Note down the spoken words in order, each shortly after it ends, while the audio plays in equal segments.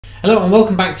Hello and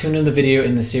welcome back to another video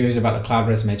in the series about the Cloud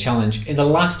Resume Challenge. In the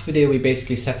last video we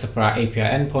basically set up our API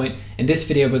endpoint. In this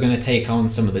video we're going to take on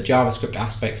some of the JavaScript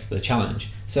aspects of the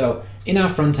challenge. So in our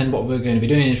front end what we're going to be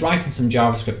doing is writing some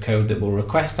JavaScript code that will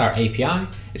request our API.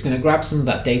 It's going to grab some of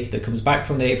that data that comes back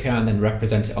from the API and then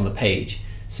represent it on the page.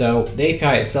 So the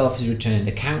API itself is returning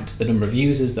the count, the number of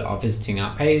users that are visiting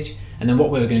our page, and then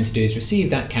what we're going to do is receive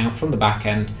that count from the back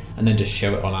end and then just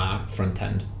show it on our front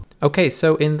end. Okay,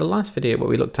 so in the last video what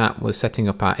we looked at was setting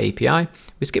up our API.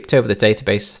 We skipped over the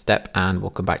database step and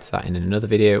we'll come back to that in another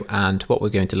video, and what we're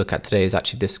going to look at today is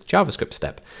actually this JavaScript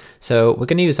step. So we're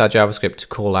going to use our JavaScript to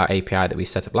call our API that we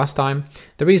set up last time.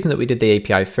 The reason that we did the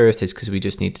API first is because we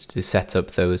just needed to set up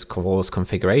those CORS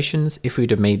configurations. If we'd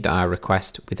have made our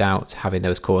request without having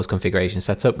those CORS configurations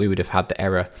set up, we would have had the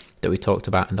error that we talked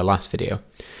about in the last video.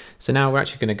 So now we're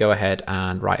actually going to go ahead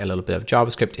and write a little bit of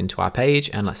JavaScript into our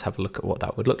page, and let's have a look at what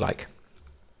that would look like.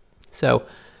 So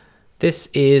this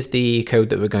is the code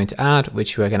that we're going to add,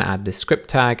 which we're going to add this script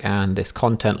tag and this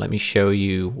content. Let me show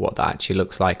you what that actually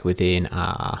looks like within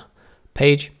our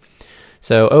page.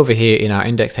 So over here in our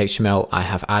index.html, I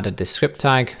have added this script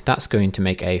tag. That's going to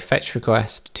make a fetch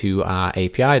request to our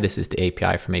API. This is the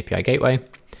API from API Gateway.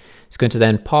 It's going to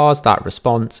then parse that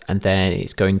response, and then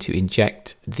it's going to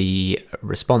inject the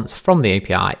response from the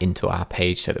API into our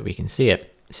page so that we can see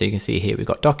it. So you can see here we've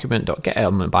got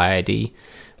document.getElementById.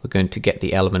 We're going to get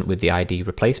the element with the ID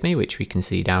replace me, which we can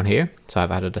see down here. So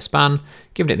I've added a span,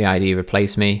 given it the ID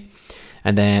replace me,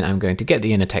 and then I'm going to get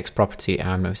the inner text property and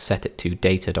I'm going to set it to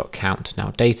data.count.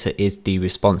 Now data is the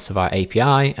response of our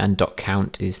API and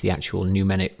 .count is the actual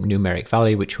numeric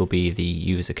value, which will be the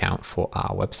user count for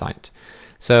our website.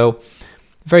 So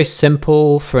very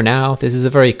simple for now. This is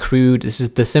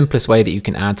the simplest way that you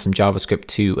can add some JavaScript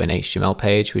to an HTML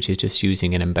page, which is just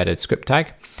using an embedded script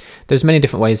tag. There's many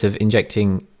different ways of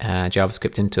injecting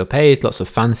JavaScript into a page, lots of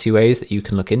fancy ways that you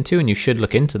can look into, and you should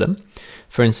look into them.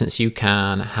 For instance, you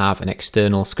can have an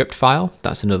external script file.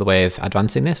 That's another way of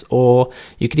advancing this, or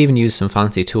you could even use some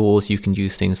fancy tools. You can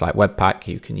use things like Webpack.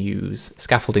 You can use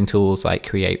scaffolding tools like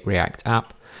Create React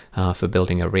App. For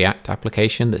building a React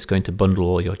application that's going to bundle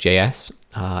all your JS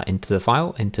into the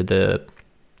file,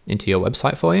 into your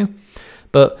website for you.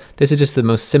 But this is just the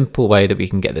most simple way that we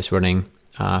can get this running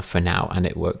for now, and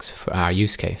it works for our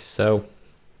use case. So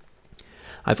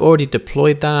I've already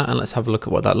deployed that, and let's have a look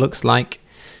at what that looks like.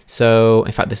 So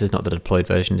in fact, this is not the deployed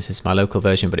version, this is my local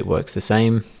version, but it works the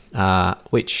same,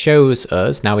 which shows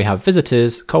us now we have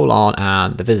visitors,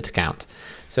 and the visitor count.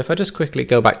 So if I just quickly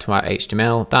go back to our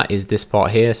HTML, that is this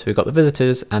part here. So we've got the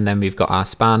visitors and then we've got our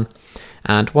span.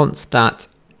 And once that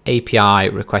API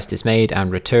request is made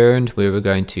and returned, we were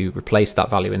going to replace that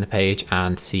value in the page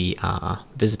and see our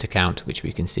visitor count, which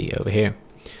we can see over here.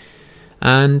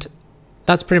 And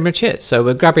that's pretty much it. So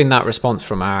we're grabbing that response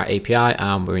from our API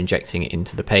and we're injecting it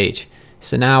into the page.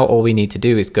 So now all we need to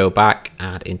do is go back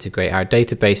and integrate our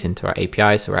database into our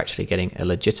API. So we're actually getting a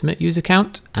legitimate user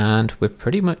count, and we're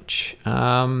pretty much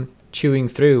chewing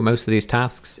through most of these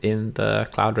tasks in the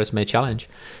Cloud Resume Challenge.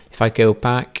 If I go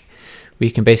back, we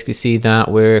can basically see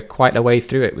that we're quite a way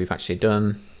through it. We've actually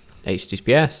done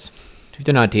HTTPS, we've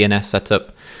done our DNS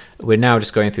setup. We're now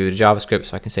just going through the JavaScript,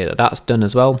 so I can say that that's done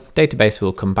as well. Database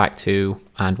we'll come back to,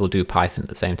 and we'll do Python at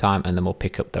the same time, and then we'll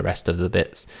pick up the rest of the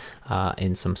bits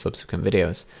in some subsequent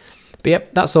videos. But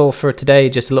yep, that's all for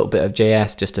today. Just a little bit of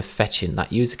JS just to fetch in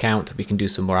that user count. We can do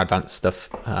some more advanced stuff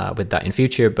with that in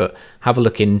future, but have a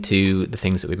look into the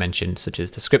things that we mentioned, such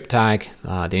as the script tag,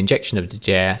 the injection of the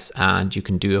JS, and you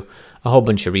can do a whole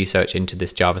bunch of research into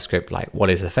this JavaScript, like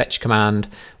what is a fetch command,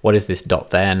 what is this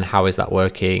 .then, how is that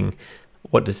working,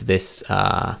 what does this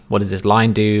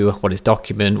line do, what is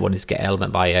document, what is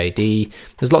getElementById.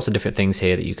 There's lots of different things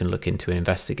here that you can look into and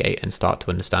investigate and start to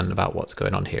understand about what's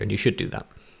going on here, and you should do that.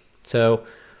 So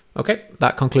okay,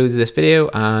 that concludes this video,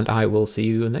 and I will see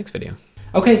you in the next video.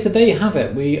 Okay, so there you have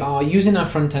it. We are using our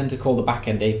front end to call the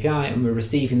backend API, and we're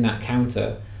receiving that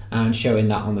counter and showing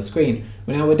that on the screen.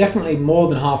 Well, now we're definitely more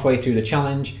than halfway through the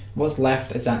challenge. What's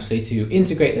left is actually to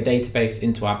integrate the database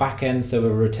into our backend, so we're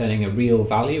returning a real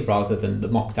value rather than the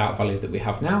mocked out value that we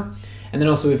have now. And then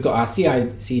also we've got our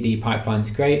CI/CD pipeline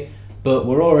to create, but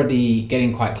we're already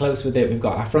getting quite close with it. We've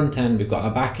got our front end, we've got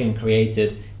our backend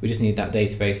created. We just need that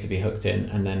database to be hooked in,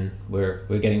 and then we're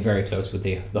getting very close with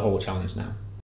the whole challenge now.